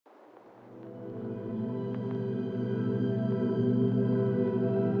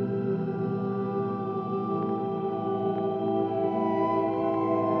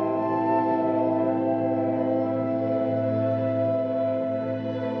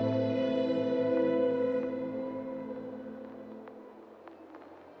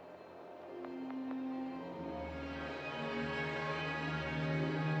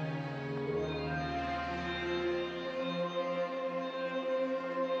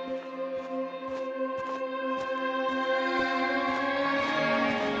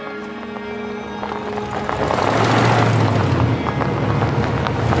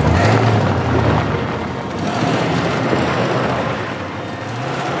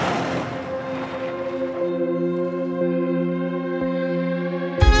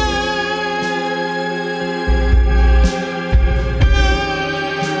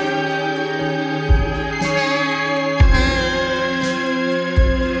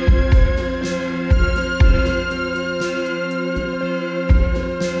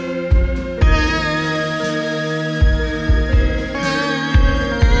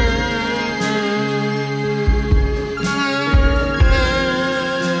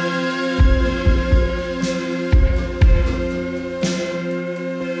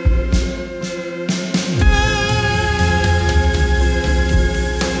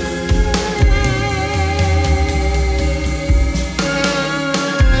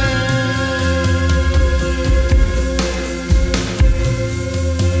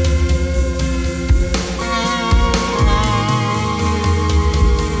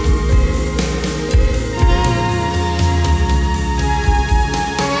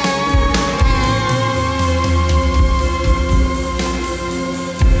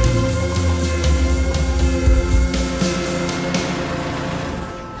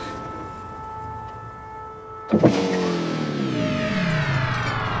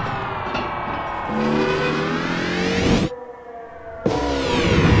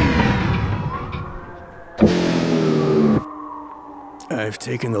I've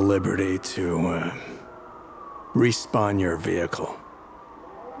taken the liberty to, respawn your vehicle.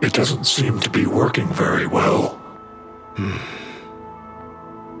 It doesn't seem to be working very well.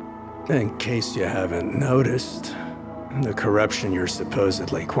 In case you haven't noticed, the corruption you're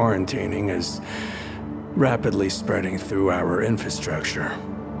supposedly quarantining is rapidly spreading through our infrastructure.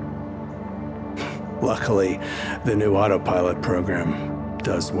 Luckily, the new autopilot program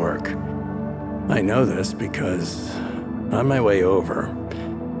does work. I know this because on my way over,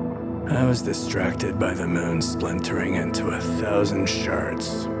 I was distracted by the moon splintering into 1,000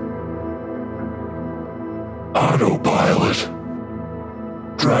 shards. Autopilot.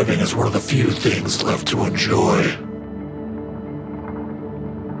 Driving is one of the few things left to enjoy.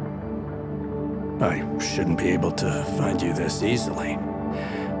 I shouldn't be able to find you this easily.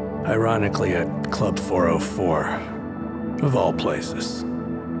 Ironically, at Club 404, of all places.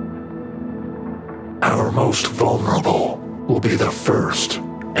 Our most vulnerable will be the first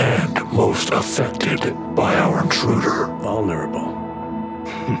and most affected by our intruder. Vulnerable.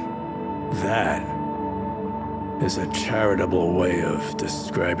 That is a charitable way of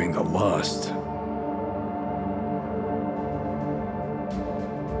describing the lost.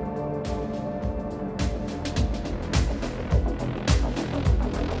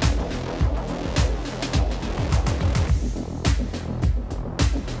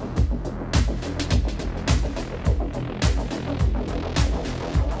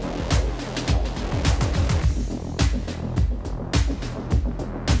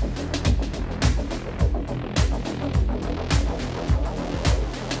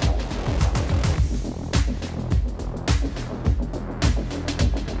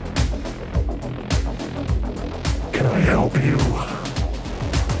 Can I help you?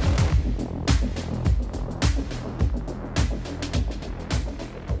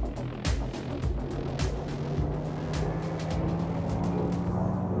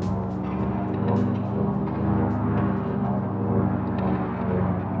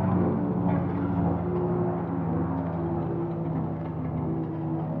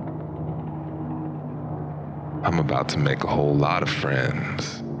 I'm about to make a whole lot of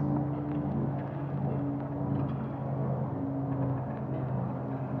friends.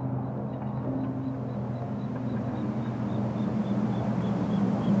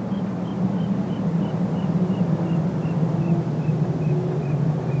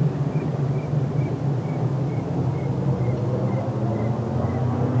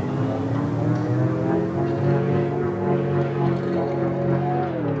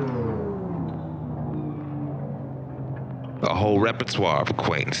 A whole repertoire of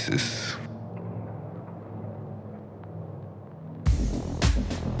acquaintances.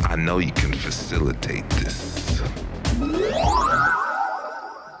 I know you can facilitate this.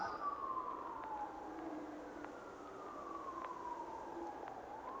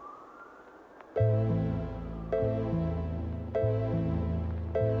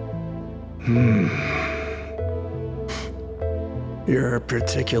 Your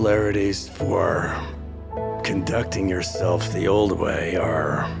particularities for conducting yourself the old way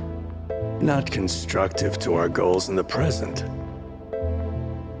are not constructive to our goals in the present.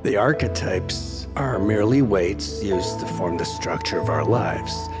 The archetypes are merely weights used to form the structure of our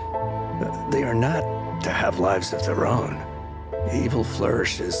lives. They are not to have lives of their own. Evil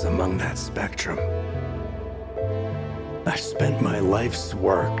flourishes among that spectrum. I've spent my life's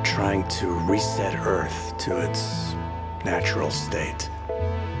work trying to reset Earth to its natural state,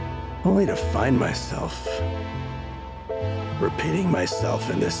 only to find myself repeating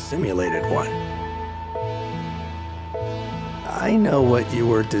myself in this simulated one. I know what you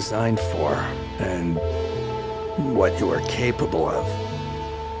were designed for and what you are capable of.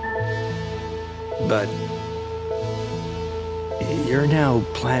 But you're now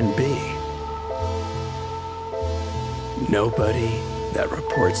Plan B. Nobody that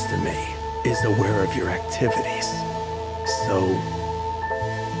reports to me is aware of your activities. So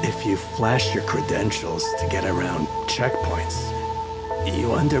if you flash your credentials to get around checkpoints,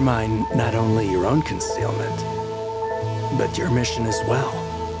 you undermine not only your own concealment, but your mission as well.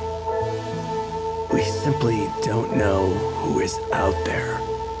 We simply don't know who is out there,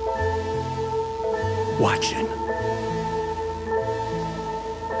 watching,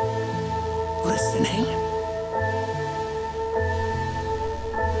 listening.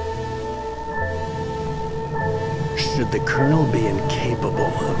 Should the Colonel be incapable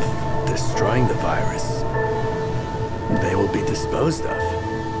of destroying the virus, they will be disposed of.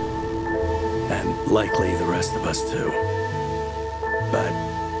 And likely the rest of us too. But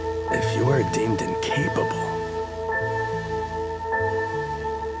if you are deemed incapable,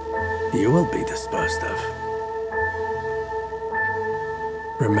 you will be disposed of.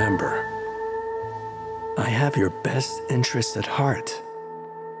 Remember, I have your best interests at heart.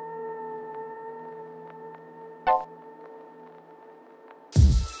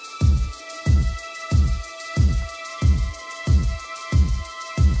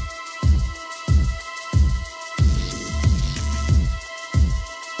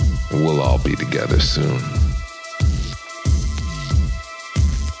 We'll all be together soon.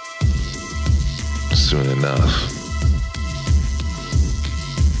 Soon enough.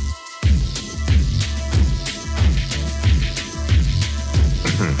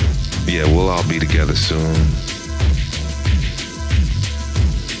 Yeah, we'll all be together soon.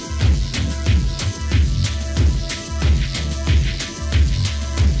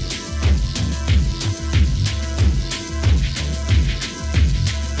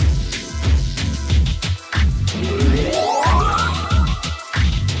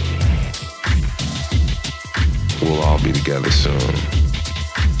 We'll all be together soon.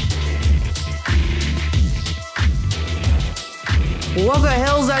 What the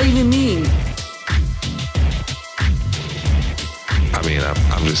hell does that even mean? I mean,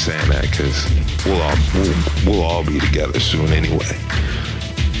 I'm just saying that because we'll all be together soon anyway.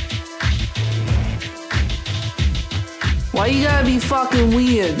 Why you gotta be fucking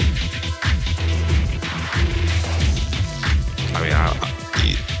weird?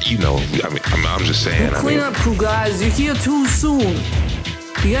 I'm just saying. Clean up crew, guys. You're here too soon.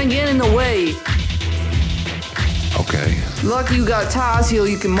 You're gonna get in the way. Okay. Lucky you got tires here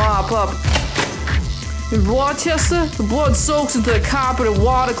you can mop up. In Rochester, the blood soaks into the carpet and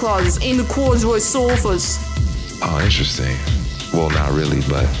water closets in the corduroy sofas. Oh, interesting. Well, not really,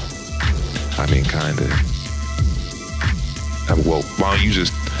 but I mean, kinda. Well, why don't you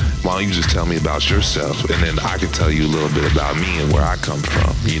just tell me about yourself, and then I can tell you a little bit about me and where I come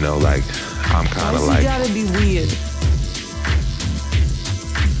from. You know, like I'm kind of like. You gotta be weird.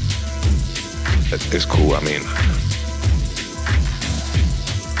 It's cool. I mean.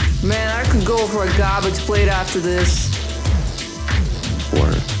 Man, I could go for a garbage plate after this.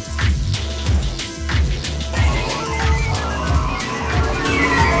 Word.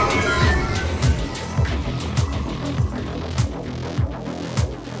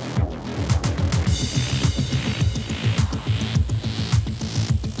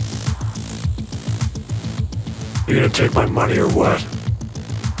 You gonna take my money or what?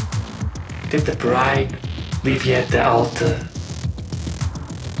 Did the bride leave you at the altar?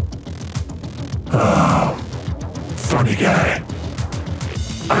 Oh, funny guy.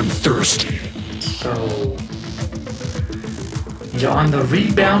 I'm thirsty. So, you're on the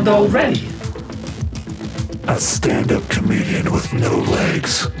rebound already? A stand-up comedian with no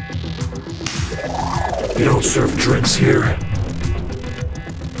legs. You don't serve drinks here?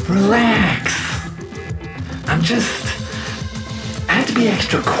 Relax. I have to be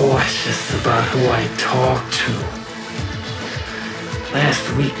extra cautious about who I talk to. Last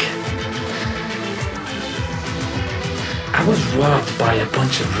week, I was robbed by a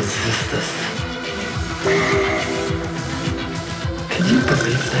bunch of resistors. Can you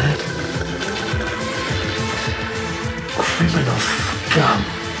believe that? Criminal scum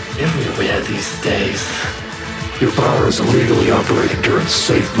everywhere these days. Your bar is illegally operating during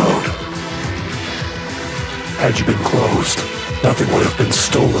safe mode. Had you been closed, nothing would have been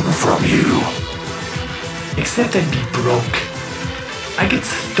stolen from you. Except I'd be broke. I get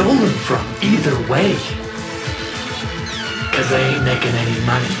stolen from either way. 'Cause I ain't making any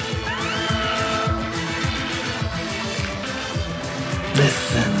money.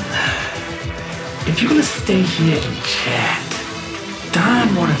 Listen, if you're gonna stay here and chat,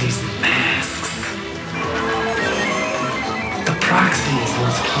 don one of these masks. The proxy is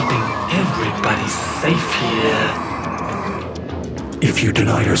what's keeping everybody safe here. If you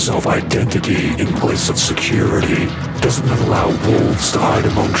deny yourself identity in place of security, doesn't it allow wolves to hide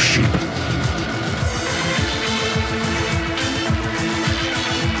among sheep?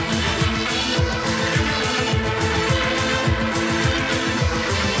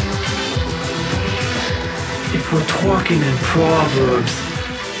 If we're talking in proverbs,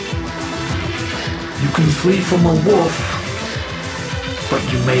 you can flee from a wolf, but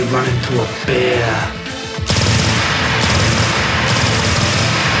you may run into a bear.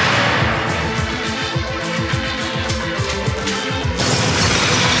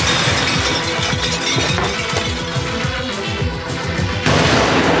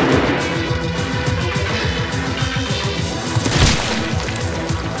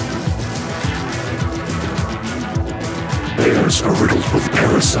 Bears are riddled with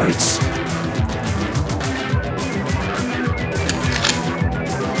parasites.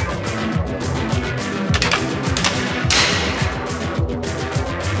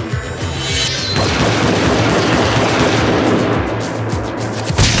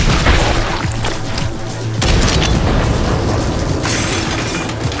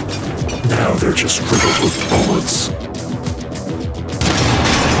 just riddled with bullets.